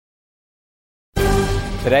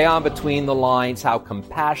Today on Between the Lines, how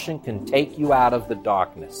compassion can take you out of the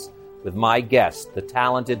darkness, with my guest, the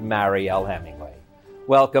talented Mariel Hemingway.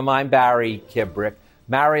 Welcome, I'm Barry Kibrick.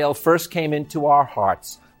 Mariel first came into our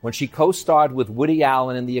hearts when she co-starred with Woody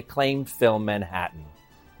Allen in the acclaimed film Manhattan.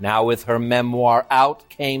 Now with her memoir, Out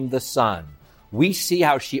Came the Sun, we see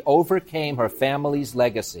how she overcame her family's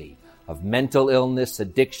legacy of mental illness,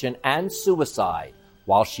 addiction, and suicide,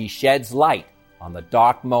 while she sheds light on the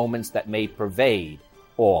dark moments that may pervade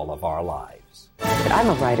all of our lives. But I'm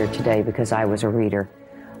a writer today because I was a reader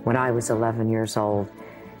when I was 11 years old.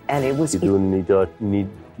 And it was... You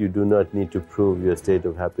do not need to prove your state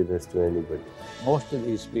of happiness to anybody. Most of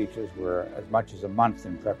these speeches were as much as a month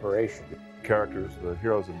in preparation. Characters, the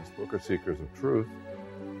heroes in this book, are seekers of truth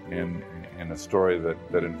in a story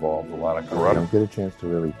that involves a lot of corruption. You don't get a chance to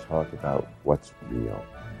really talk about what's real.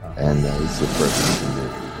 And it's the first thing to do.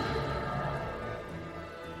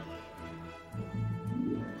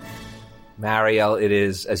 Mariel, it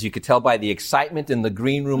is, as you could tell by the excitement in the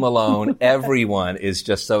green room alone, everyone is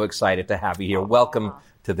just so excited to have you here. Welcome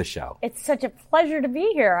to the show. It's such a pleasure to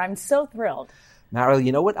be here. I'm so thrilled. Mariel,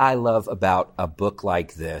 you know what I love about a book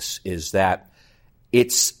like this is that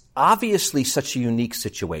it's obviously such a unique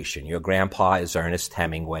situation. Your grandpa is Ernest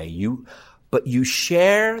Hemingway, but you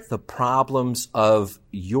share the problems of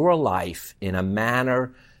your life in a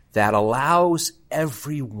manner that allows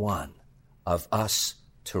every one of us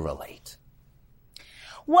to relate.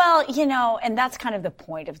 Well, and that's kind of the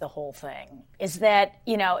point of the whole thing, is that,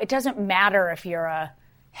 it doesn't matter if you're a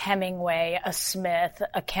Hemingway, a Smith,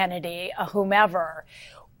 a Kennedy, a whomever.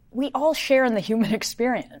 We all share in the human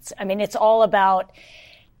experience. I mean, it's all about,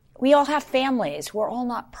 we all have families. We're all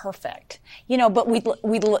not perfect, but we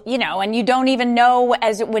and you don't even know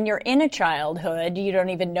when you're in a childhood, you don't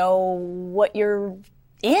even know what you're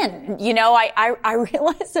in. I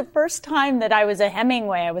realized the first time that I was a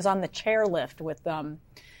Hemingway, I was on the chairlift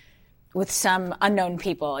with some unknown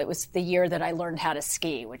people. It was the year that I learned how to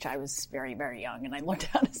ski, which I was very, very young, and I learned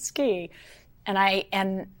how to ski. And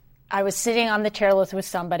I was sitting on the chairlift with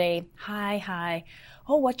somebody. Hi.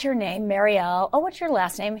 Oh, what's your name? Mariel. Oh, what's your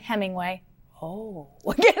last name? Hemingway. Oh,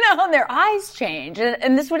 and their eyes change.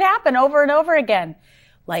 And this would happen over and over again.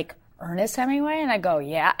 Like, Ernest Hemingway? And I go,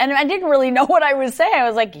 yeah. And I didn't really know what I was saying. I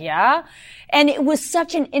was like, yeah. And it was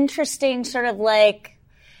such an interesting sort of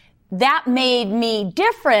that made me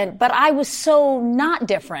different, but I was so not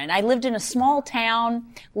different. I lived in a small town,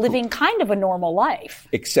 living kind of a normal life.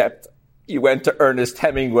 Except you went to Ernest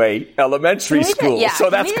Hemingway Elementary School. Yeah. So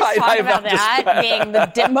that's kind of about that being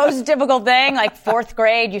the most difficult thing. Like fourth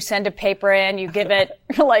grade, you send a paper in, you give it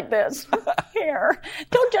like this. Here,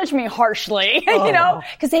 don't judge me harshly,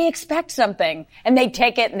 because they expect something, and they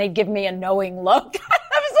take it and they give me a knowing look.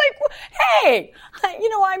 I was like, hey,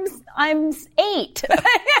 I'm 8.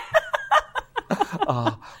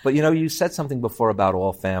 But you said something before about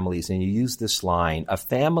all families, and you used this line: a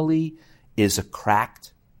family is a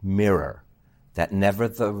cracked mirror that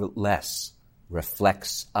nevertheless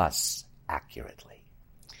reflects us accurately.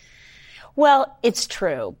 Well, it's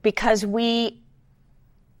true, because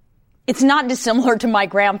it's not dissimilar to my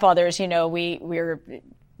grandfather's.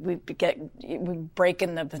 We break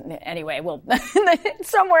in anyway. Well,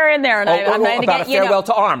 somewhere in there, and I'm going to get farewell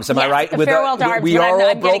to arms. Am I right? Farewell to arms. We are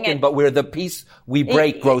all broken, but we're the piece we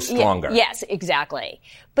break grows stronger. Yes, exactly.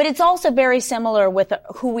 But it's also very similar with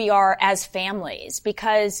who we are as families,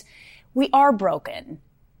 because we are broken.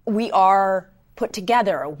 We are put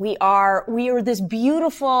together. We are this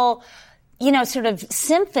beautiful, sort of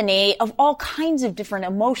symphony of all kinds of different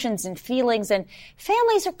emotions and feelings. And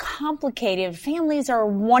families are complicated. Families are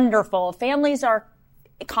wonderful. Families are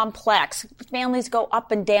complex. Families go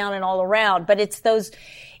up and down and all around. But it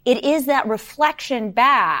is that reflection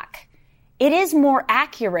back. It is more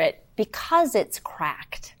accurate because it's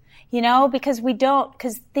cracked, because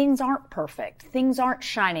things aren't perfect. Things aren't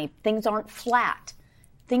shiny. Things aren't flat.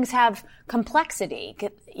 Things have complexity,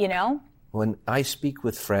 When I speak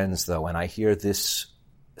with friends, though, and I hear this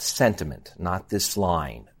sentiment, not this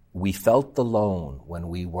line, we felt alone when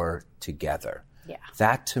we were together. Yeah.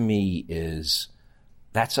 That to me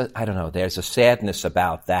I don't know, there's a sadness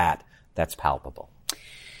about that that's palpable.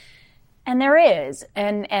 And there is.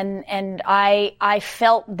 And I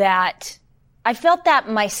felt that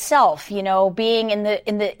myself, being in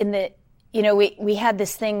the we had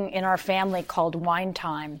this thing in our family called wine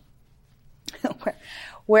time.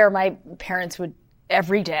 Where my parents would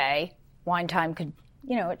every day, wine time could,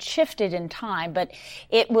 it shifted in time, but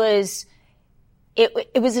it was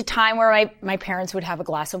it was a time where my parents would have a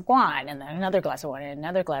glass of wine and then another glass of wine and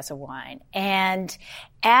another glass of wine. And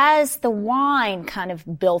as the wine kind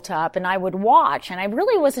of built up and I would watch, and I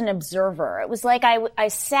really was an observer. It was like I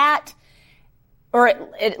sat, or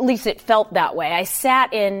at least it felt that way. I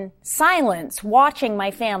sat in silence watching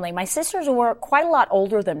my family. My sisters were quite a lot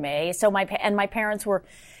older than me, so my parents were,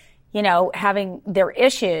 having their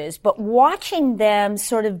issues, but watching them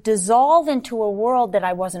sort of dissolve into a world that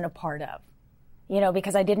I wasn't a part of.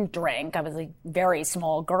 Because I didn't drink. I was a very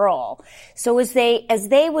small girl. So as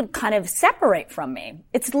they would kind of separate from me,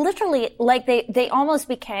 it's literally like they almost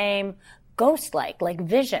became ghost-like, like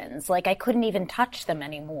visions, like I couldn't even touch them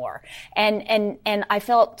anymore. And I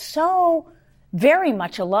felt so very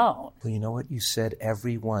much alone. Well, you know what you said?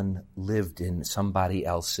 Everyone lived in somebody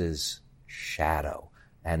else's shadow.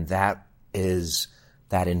 And that is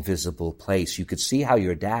that invisible place. You could see how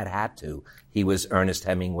your dad had to. He was Ernest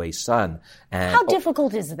Hemingway's son. And how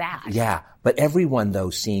difficult is that? Yeah. But everyone, though,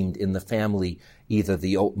 seemed in the family, either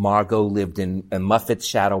the old Margot lived in Muffet's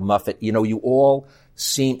shadow, Muffet, you all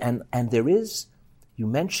seem, and there is, you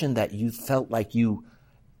mentioned that you felt like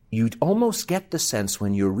you'd almost get the sense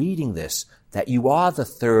when you're reading this that you are the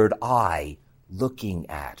third eye looking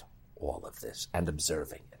at all of this and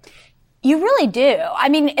observing it. You really do. I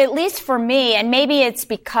mean, at least for me, and maybe it's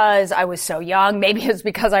because I was so young, maybe it's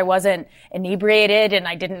because I wasn't inebriated and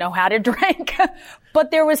I didn't know how to drink,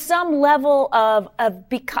 but there was some level of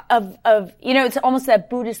it's almost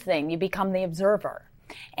that Buddhist thing. You become the observer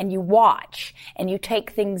and you watch and you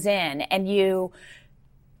take things in and you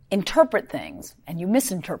interpret things and you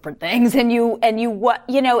misinterpret things and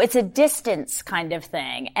it's a distance kind of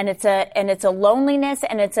thing, and it's a loneliness,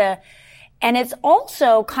 and it's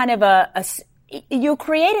also kind of you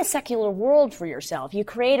create a secular world for yourself. You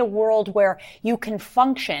create a world where you can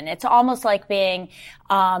function. It's almost like being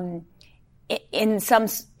in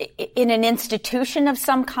an institution of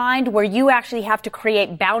some kind where you actually have to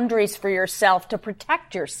create boundaries for yourself to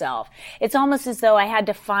protect yourself. It's almost as though I had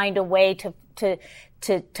to find a way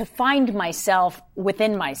to find myself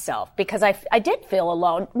within myself, because I did feel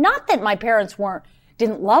alone. Not that my parents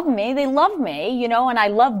didn't love me. They loved me, and I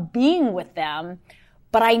loved being with them,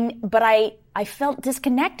 but I felt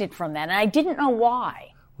disconnected from that, and I didn't know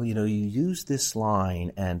why. Well, you use this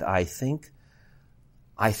line, and I think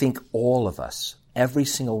all of us, every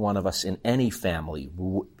single one of us in any family,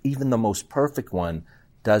 even the most perfect one,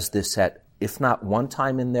 does this at, if not one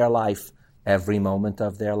time in their life, every moment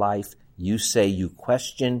of their life. You say you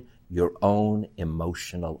question your own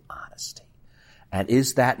emotional honesty. And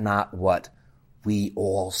is that not what we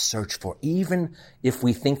all search for? Even if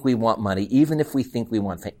we think we want money, even if we think we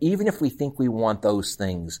want fame, even if we think we want those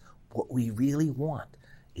things, what we really want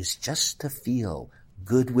is just to feel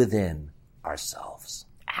good within ourselves.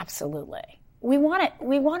 Absolutely. We want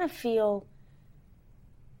to feel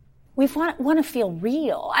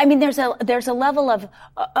real. I mean, there's a level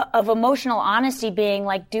of emotional honesty being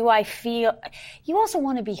like, do I feel, you also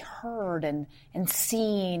want to be heard and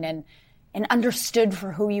seen and understood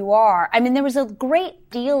for who you are. I mean, there was a great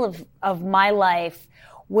deal of my life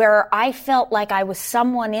where I felt like I was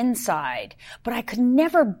someone inside, but I could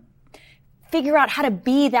never figure out how to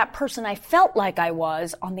be that person I felt like I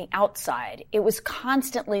was on the outside. It was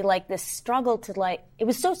constantly like this struggle to it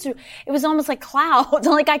was almost like clouds.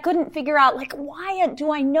 Like I couldn't figure out why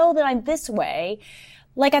do I know that I'm this way?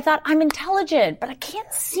 Like I thought I'm intelligent, but I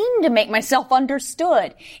can't seem to make myself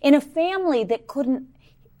understood in a family that couldn't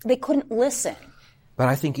listen. But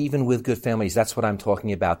I think even with good families, that's what I'm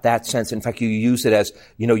talking about. That sense, in fact, you use it as,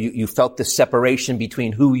 you felt the separation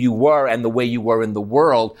between who you were and the way you were in the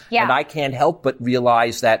world. Yeah. And I can't help but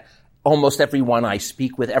realize that almost everyone I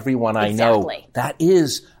speak with, everyone I know, that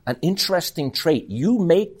is an interesting trait. You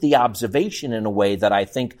make the observation in a way that I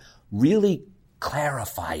think really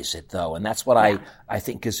clarifies it, though. And that's what I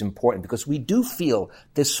think is important, because we do feel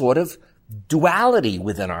this sort of duality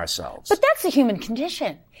within ourselves. But that's the human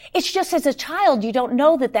condition. It's just as a child, you don't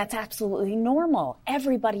know that that's absolutely normal.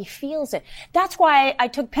 Everybody feels it. That's why I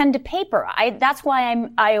took pen to paper. That's why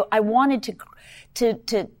I wanted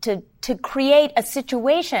to create a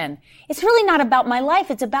situation. It's really not about my life.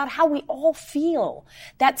 It's about how we all feel.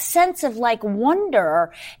 That sense of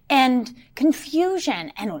wonder and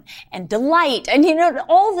confusion and delight and,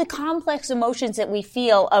 all the complex emotions that we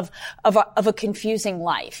feel of a confusing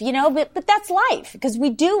life, but that's life, because we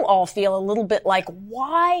do all feel a little bit like,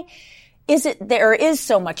 why is it there is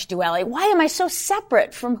so much duality? Why am I so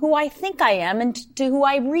separate from who I think I am and to who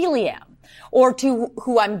I really am, or to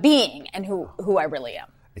who I'm being and who I really am?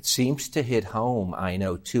 It seems to hit home, I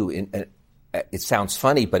know, too, it sounds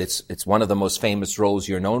funny, but it's one of the most famous roles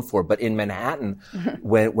you're known for. But in Manhattan,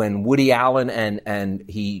 when Woody Allen and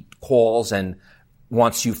he calls and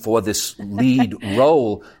wants you for this lead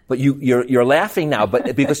role, but you're laughing now,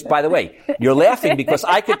 but because, by the way, you're laughing because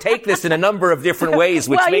I could take this in a number of different ways,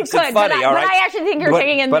 which makes it funny, all right? But I actually think you're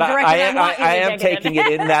taking it in the direction I am taking it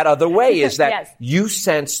in that other way, is that yes. You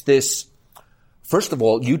sense this. First of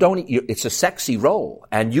all, it's a sexy role,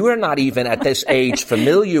 and you are not even at this age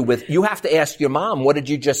familiar with, you have to ask your mom, what did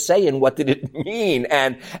you just say and what did it mean?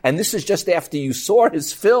 And this is just after you saw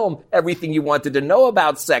his film, everything you wanted to know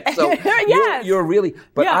about sex. So yes. you're really,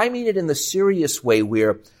 but yeah. I mean it in the serious way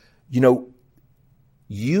where,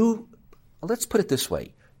 let's put it this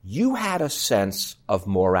way. You had a sense of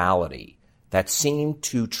morality that seemed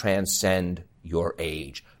to transcend your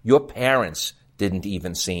age. Your parents didn't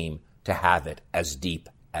even seem to have it as deep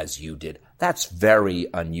as you did. That's very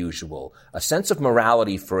unusual. A sense of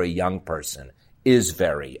morality for a young person is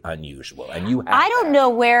very unusual. And you have I don't know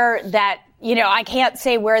where that, I can't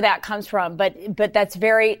say where that comes from, but that's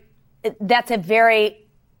a very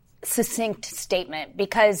succinct statement,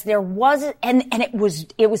 because there was, and it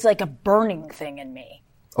was like a burning thing in me.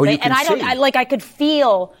 Oh, you can see. I could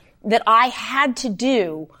feel that I had to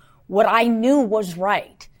do what I knew was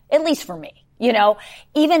right, at least for me.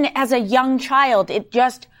 Even as a young child,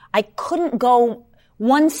 I couldn't go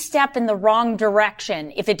one step in the wrong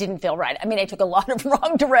direction if it didn't feel right. I mean, I took a lot of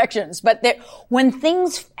wrong directions, but when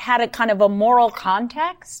things had a kind of a moral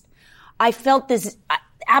context, I felt this,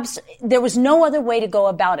 there was no other way to go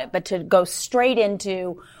about it but to go straight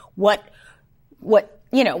into what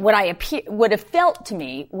I would have felt to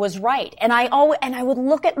me was right. And I would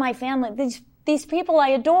look at my family, these people I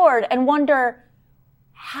adored, and wonder,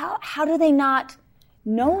 how do they not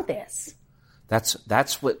know this? That's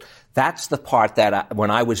the part that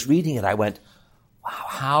when I was reading it, I went,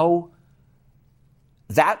 wow,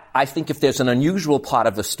 I think if there's an unusual part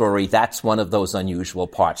of the story, that's one of those unusual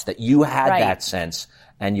parts, that you had right. that sense,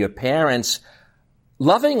 and your parents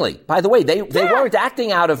lovingly, by the way, they weren't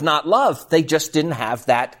acting out of not love. They just didn't have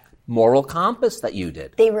that moral compass that you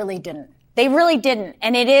did. They really didn't.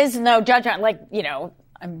 And it is no judgment,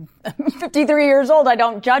 I'm 53 years old. I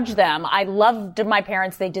don't judge them. I loved my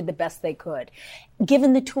parents. They did the best they could,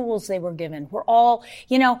 given the tools they were given. We're all,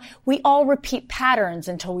 we all repeat patterns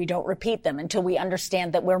until we don't repeat them, until we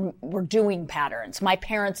understand that we're doing patterns. My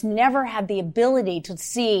parents never had the ability to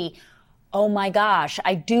see, oh my gosh,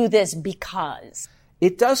 I do this because.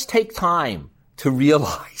 It does take time to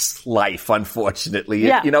realize life, unfortunately.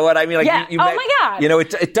 Yeah. You know what I mean? Yeah. My God.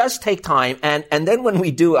 It does take time. And then when we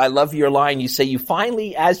do, I love your line. You say you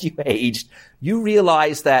finally, as you aged, you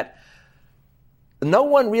realize that no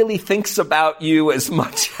one really thinks about you as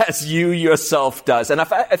much as you yourself does. And it's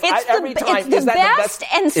the best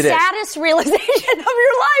and saddest realization of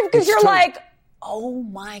your life, because you're true. Like, oh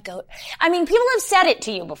my God. I mean, people have said it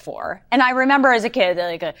to you before. And I remember as a kid,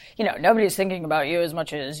 nobody's thinking about you as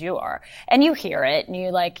much as you are. And you hear it and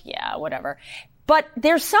you're like, yeah, whatever. But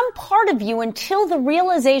there's some part of you, until the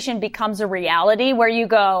realization becomes a reality, where you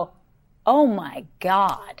go, oh my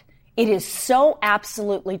God, it is so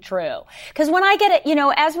absolutely true. Because when I get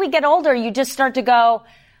it, as we get older, you just start to go,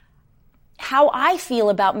 how I feel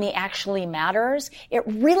about me actually matters. It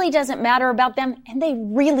really doesn't matter about them, and they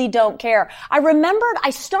really don't care. I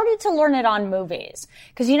started to learn it on movies.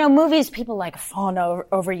 Because, movies, people fawn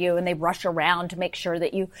over you, and they rush around to make sure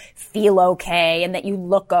that you feel okay and that you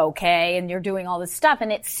look okay and you're doing all this stuff.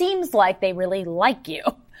 And it seems like they really like you.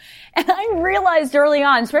 And I realized early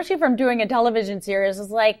on, especially from doing a television series, it's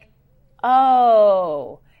like,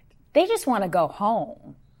 oh, they just want to go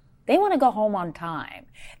home. They want to go home on time.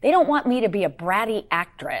 They don't want me to be a bratty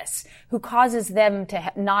actress who causes them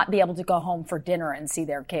to not be able to go home for dinner and see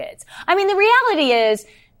their kids. I mean, the reality is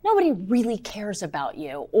nobody really cares about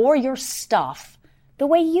you or your stuff the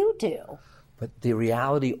way you do. But the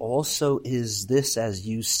reality also is this, as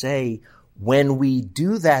you say, when we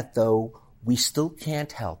do that, though, we still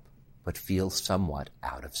can't help but feel somewhat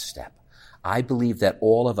out of step. I believe that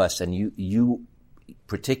all of us, and you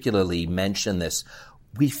particularly mention this,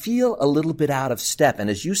 we feel a little bit out of step. And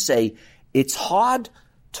as you say, it's hard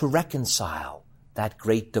to reconcile that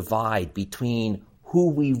great divide between who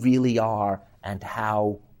we really are and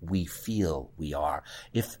how we feel we are.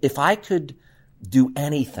 If I could do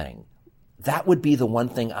anything, that would be the one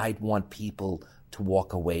thing I'd want people to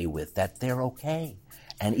walk away with, that they're okay.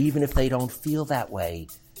 And even if they don't feel that way,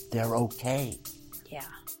 they're okay. Yeah.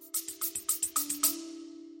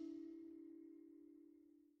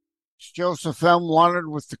 Joseph M. Leonard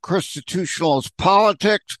with the Constitutionalist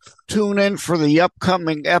Politics. Tune in for the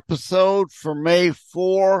upcoming episode for May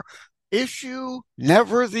 4. issue,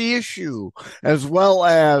 never the issue, as well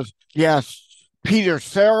as guests Peter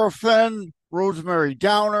Seraphin, Rosemary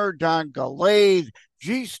Downer, Don Gallade,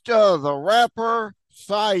 Gista the Rapper,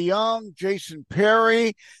 Cy Young, Jason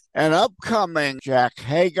Perry, and upcoming Jack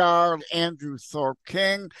Hagar, Andrew Thorpe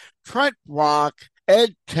King, Trent Rock,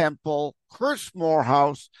 Ed Temple, Chris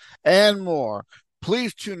Morehouse, and more.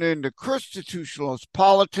 Please tune in to Constitutionalist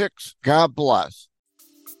Politics. God bless.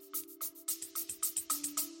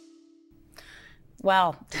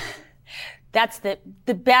 Well, that's the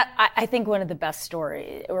best. I think one of the best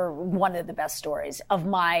stories, or one of the best stories of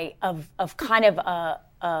my of kind of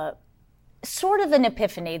a sort of an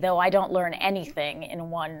epiphany. Though I don't learn anything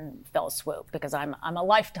in one fell swoop because I'm a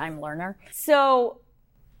lifetime learner. So,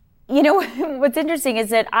 you know, what's interesting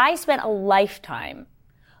is that I spent a lifetime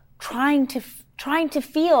trying to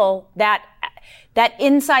feel that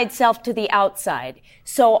inside self to the outside.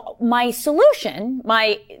 So my solution,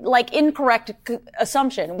 my incorrect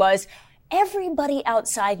assumption was everybody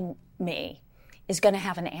outside me is going to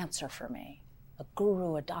have an answer for me. A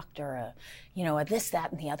guru, a doctor, a this,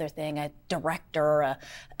 that, and the other thing, a director,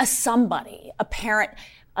 a somebody, a parent,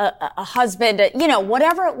 a husband,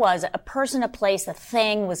 whatever it was, a person, a place, a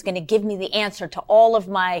thing was going to give me the answer to all of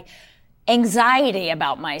my anxiety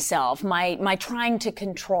about myself, my trying to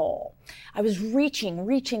control. I was reaching,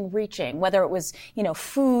 whether it was,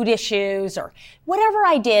 food issues or whatever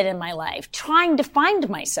I did in my life, trying to find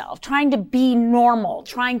myself, trying to be normal,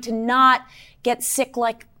 trying to not get sick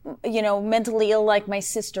like, mentally ill like my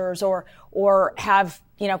sisters or have,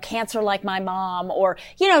 cancer like my mom or,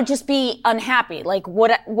 just be unhappy. Like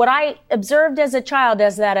what I observed as a child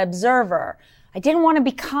as that observer, I didn't want to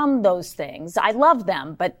become those things. I loved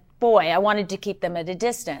them, but boy, I wanted to keep them at a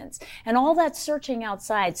distance and all that searching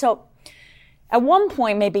outside. So at one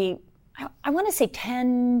point, maybe I want to say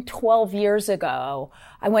 10, 12 years ago,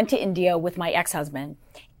 I went to India with my ex-husband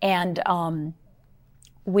and,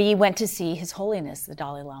 we went to see His Holiness, the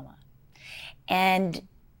Dalai Lama. And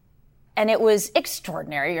it was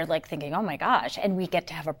extraordinary. You're like thinking, oh my gosh. And we get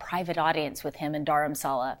to have a private audience with him in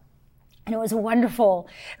Dharamsala. And it was a wonderful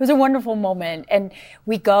moment. And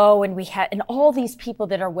we go and and all these people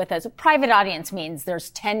that are with us. A private audience means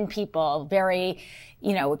there's 10 people, very,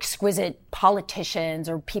 exquisite politicians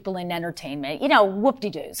or people in entertainment,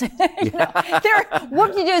 whoop-de-doos. There are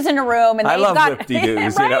whoop-de-doos in a room. And I love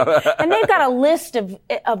whoop-de-doos, right? And they've got a list of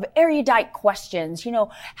erudite questions.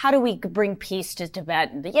 How do we bring peace to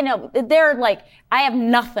Tibet? They're like, I have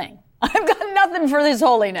nothing. I've got nothing for His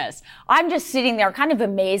Holiness. I'm just sitting there kind of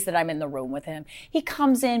amazed that I'm in the room with him. He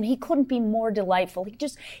comes in. He couldn't be more delightful.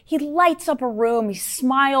 He lights up a room. He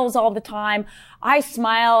smiles all the time. I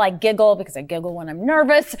smile. I giggle because I giggle when I'm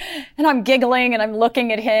nervous. And I'm giggling and I'm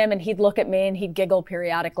looking at him and he'd look at me and he'd giggle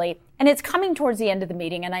periodically. And it's coming towards the end of the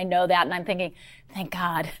meeting and I know that and I'm thinking, thank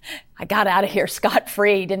God I got out of here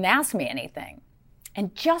scot-free. He didn't ask me anything.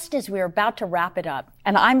 And just as we were about to wrap it up,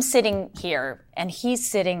 and I'm sitting here, and he's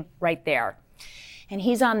sitting right there, and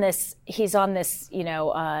he's on this,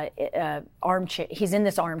 armchair. He's in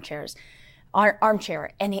this armchair,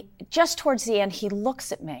 and just towards the end, he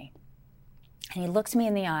looks at me, and he looks me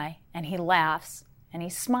in the eye, and he laughs, and he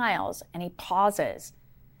smiles, and he pauses,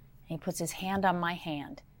 and he puts his hand on my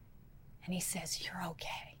hand, and he says, "You're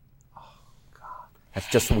okay." Oh God, that's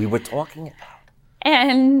just what we were talking about.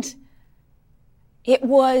 And it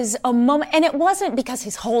was a moment, and it wasn't because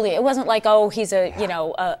he's holy. It wasn't like, oh, he's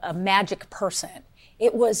a magic person.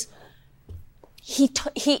 It was, he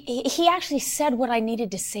actually said what I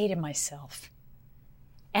needed to say to myself.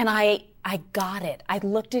 And I got it. I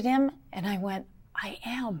looked at him and I went, I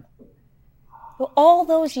am. Well, all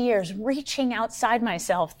those years reaching outside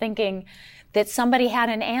myself, thinking that somebody had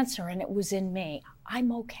an answer and it was in me.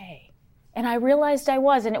 I'm okay. And I realized I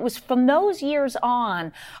was. And it was from those years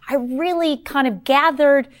on, I really kind of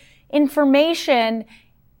gathered information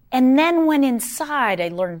and then went inside.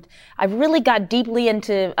 I really got deeply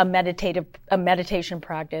into a meditation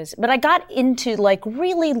practice, but I got into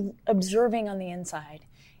really observing on the inside.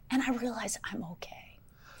 And I realized I'm okay.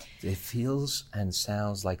 It feels and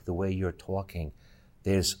sounds like the way you're talking,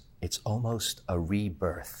 it's almost a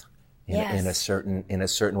rebirth in a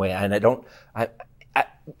certain way. And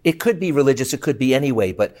it could be religious, it could be any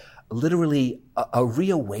way, but literally a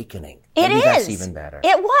reawakening. Maybe that's even better.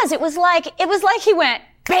 It was like he went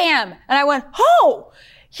bam, and I went, oh,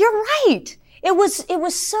 you're right. It was a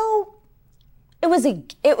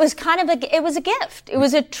gift. It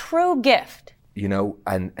was a true gift.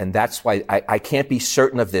 And that's why I can't be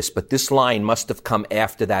certain of this, but this line must have come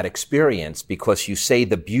after that experience because you say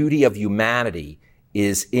the beauty of humanity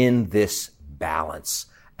is in this balance.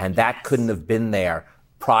 And that couldn't have been there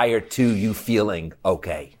prior to you feeling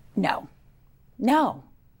okay? No.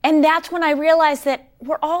 And that's when I realized that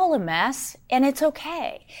we're all a mess and it's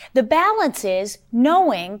okay. The balance is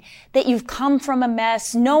knowing that you've come from a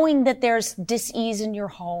mess, knowing that there's dis-ease in your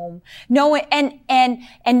home, knowing, and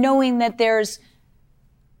knowing that there's,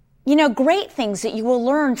 great things that you will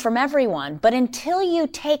learn from everyone. But until you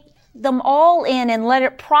take them all in and let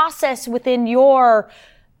it process within your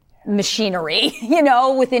machinery,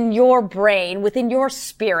 within your brain, within your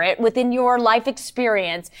spirit, within your life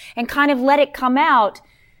experience, and kind of let it come out,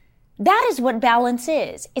 that is what balance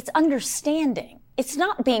is. It's understanding. It's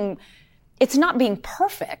not being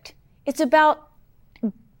perfect. It's about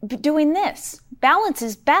doing this. Balance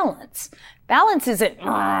is balance. Balance isn't,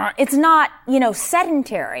 it's not,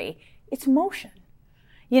 sedentary. It's motion.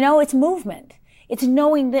 It's movement. It's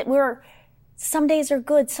knowing that some days are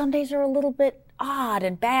good, some days are a little bit odd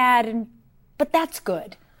and bad, but that's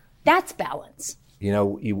good. That's balance.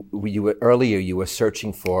 You were earlier. You were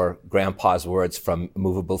searching for Grandpa's words from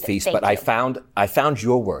Movable Feast, but I found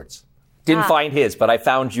your words. Didn't find his, but I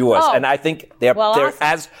found yours, and I think they're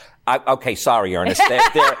awesome. Okay, sorry, Ernest.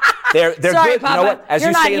 They're sorry, good. Papa. You know what? As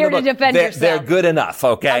You're you not say here in the to book, defend yourself. They're good enough.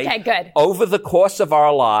 Okay. Okay, good. Over the course of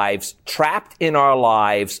our lives, trapped in our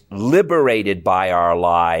lives, liberated by our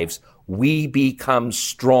lives, we become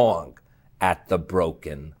strong at the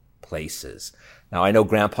broken places. Now, I know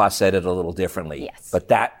Grandpa said it a little differently, but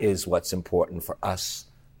that is what's important for us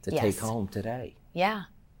to take home today. Yeah,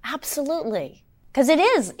 absolutely. Because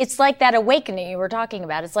it's like that awakening you were talking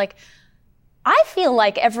about. It's like, I feel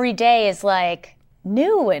like every day is like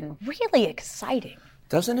new and really exciting.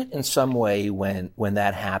 Doesn't it in some way when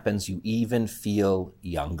that happens, you even feel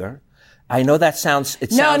younger? I know that sounds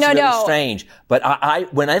really strange,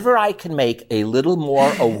 but whenever I can make a little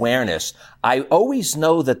more awareness, I always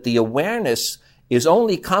know that the awareness is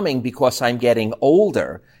ononly coming because I'm getting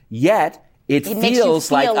older, yet it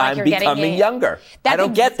feels like I'm becoming younger. I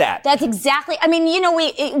don't get that. That's exactly,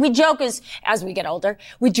 we joke as we get older,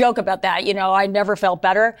 we joke about that, I never felt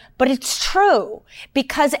better, but it's true.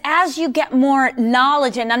 Because as you get more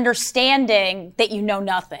knowledge and understanding that you know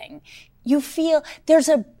nothing, you feel there's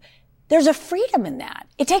a freedom in that.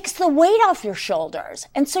 It takes the weight off your shoulders.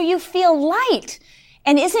 And so you feel light.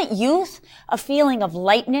 And isn't youth a feeling of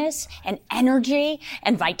lightness and energy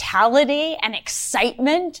and vitality and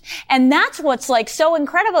excitement? And that's what's like so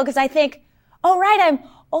incredible, because I think, oh, right, I'm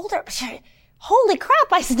older. Holy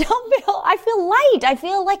crap, I feel light. I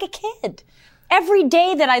feel like a kid. Every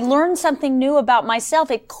day that I learn something new about myself,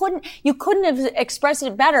 you couldn't have expressed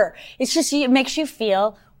it better. It's just, it makes you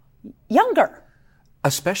feel younger.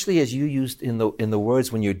 Especially as you used in the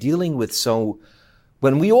words when you're dealing with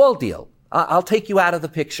when we all deal. I'll take you out of the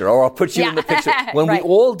picture, or I'll put you in the picture. When we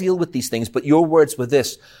all deal with these things, but your words were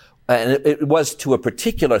this, and it was to a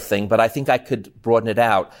particular thing, but I think I could broaden it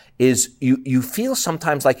out, is you feel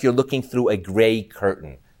sometimes like you're looking through a gray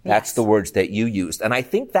curtain. That's the words that you used. And I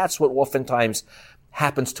think that's what oftentimes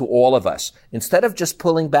happens to all of us. Instead of just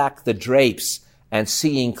pulling back the drapes and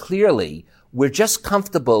seeing clearly, we're just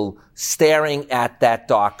comfortable staring at that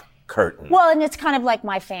dark curtain. Well, and it's kind of like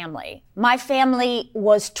my family. My family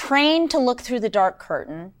was trained to look through the dark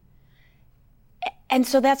curtain. And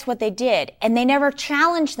so that's what they did. And they never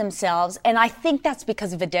challenged themselves. And I think that's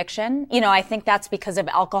because of addiction. I think that's because of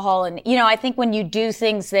alcohol. And, I think when you do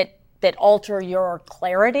things that alter your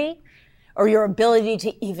clarity or your ability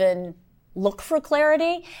to even look for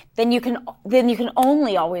clarity, then you can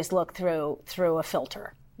only always look through a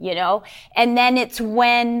filter, And then it's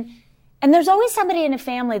and there's always somebody in a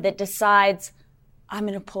family that decides, I'm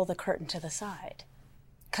going to pull the curtain to the side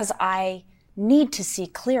because I need to see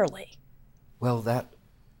clearly. Well, that,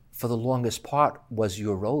 for the longest part, was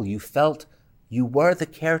your role. You felt you were the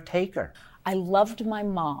caretaker. I loved my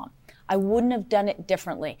mom. I wouldn't have done it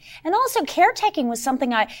differently. And also, caretaking was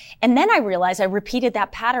something and then I realized I repeated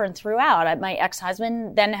that pattern throughout. My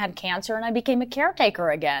ex-husband then had cancer and I became a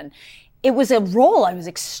caretaker again. It was a role I was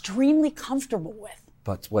extremely comfortable with.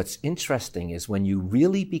 But what's interesting is when you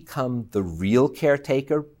really become the real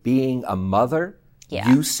caretaker, being a mother,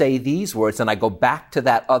 you say these words, and I go back to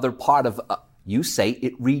that other part of, you say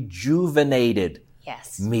it rejuvenated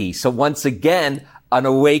me. So once again, an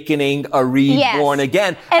awakening, a reborn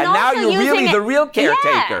again. And now you're really the real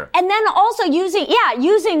caretaker. Yeah. And then also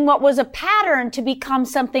using what was a pattern to become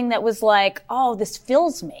something that was like, oh, this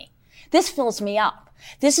fills me. This fills me up.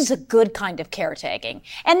 This is a good kind of caretaking.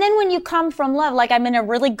 And then when you come from love, like I'm in a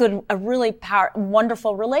really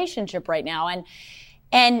wonderful relationship right now.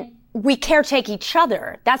 And we caretake each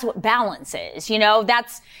other. That's what balance is.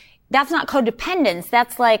 That's not codependence.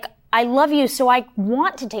 That's like, I love you, so I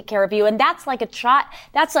want to take care of you. And that's like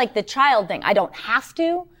that's like the child thing. I don't have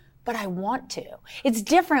to, but I want to. It's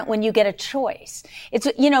different when you get a choice. It's,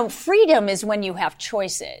 freedom is when you have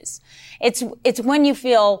choices. It's when you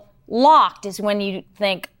feel locked is when you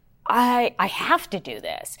think, I have to do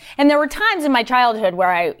this. And there were times in my childhood where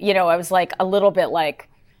I was like a little bit like,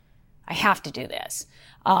 I have to do this.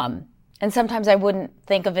 And sometimes I wouldn't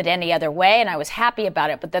think of it any other way, and I was happy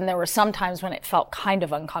about it. But then there were some times when it felt kind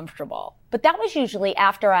of uncomfortable. But that was usually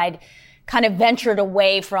after I'd kind of ventured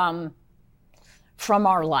away from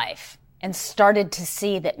our life and started to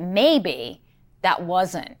see that maybe that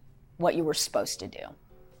wasn't what you were supposed to do.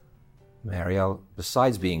 Mariel,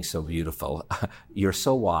 besides being so beautiful, you're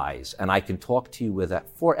so wise, and I can talk to you with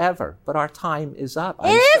that forever, but our time is up.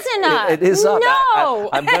 It isn't up. It is up.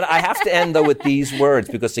 No. I have to end, though, with these words,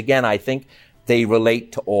 because, again, I think they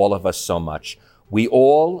relate to all of us so much. We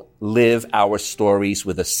all live our stories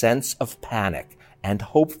with a sense of panic, and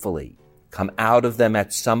hopefully come out of them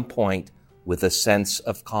at some point with a sense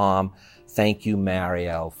of calm. Thank you,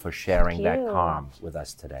 Mariel, for sharing that calm with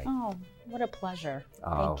us today. Oh, what a pleasure.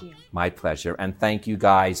 Oh, thank you. My pleasure. And thank you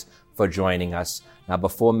guys for joining us. Now,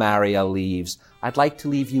 before Mariel leaves, I'd like to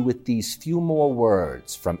leave you with these few more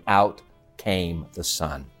words from Out Came the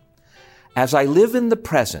Sun. As I live in the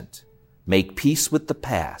present, make peace with the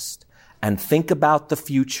past, and think about the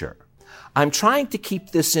future, I'm trying to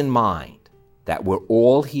keep this in mind, that we're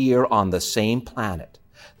all here on the same planet,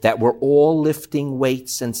 that we're all lifting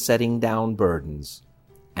weights and setting down burdens,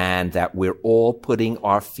 and that we're all putting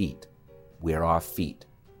our feet where our feet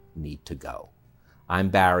need to go. I'm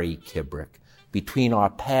Barry Kibrick. Between our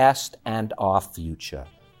past and our future,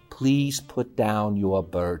 please put down your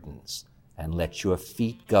burdens and let your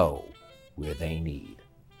feet go where they need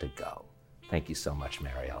to go. Thank you so much,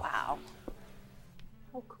 Mariel. Wow.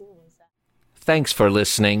 How cool is that? Thanks for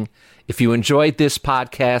listening. If you enjoyed this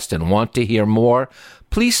podcast and want to hear more,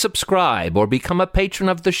 please subscribe or become a patron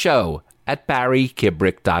of the show at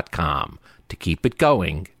barrykibrick.com to keep it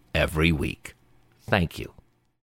going every week. Thank you.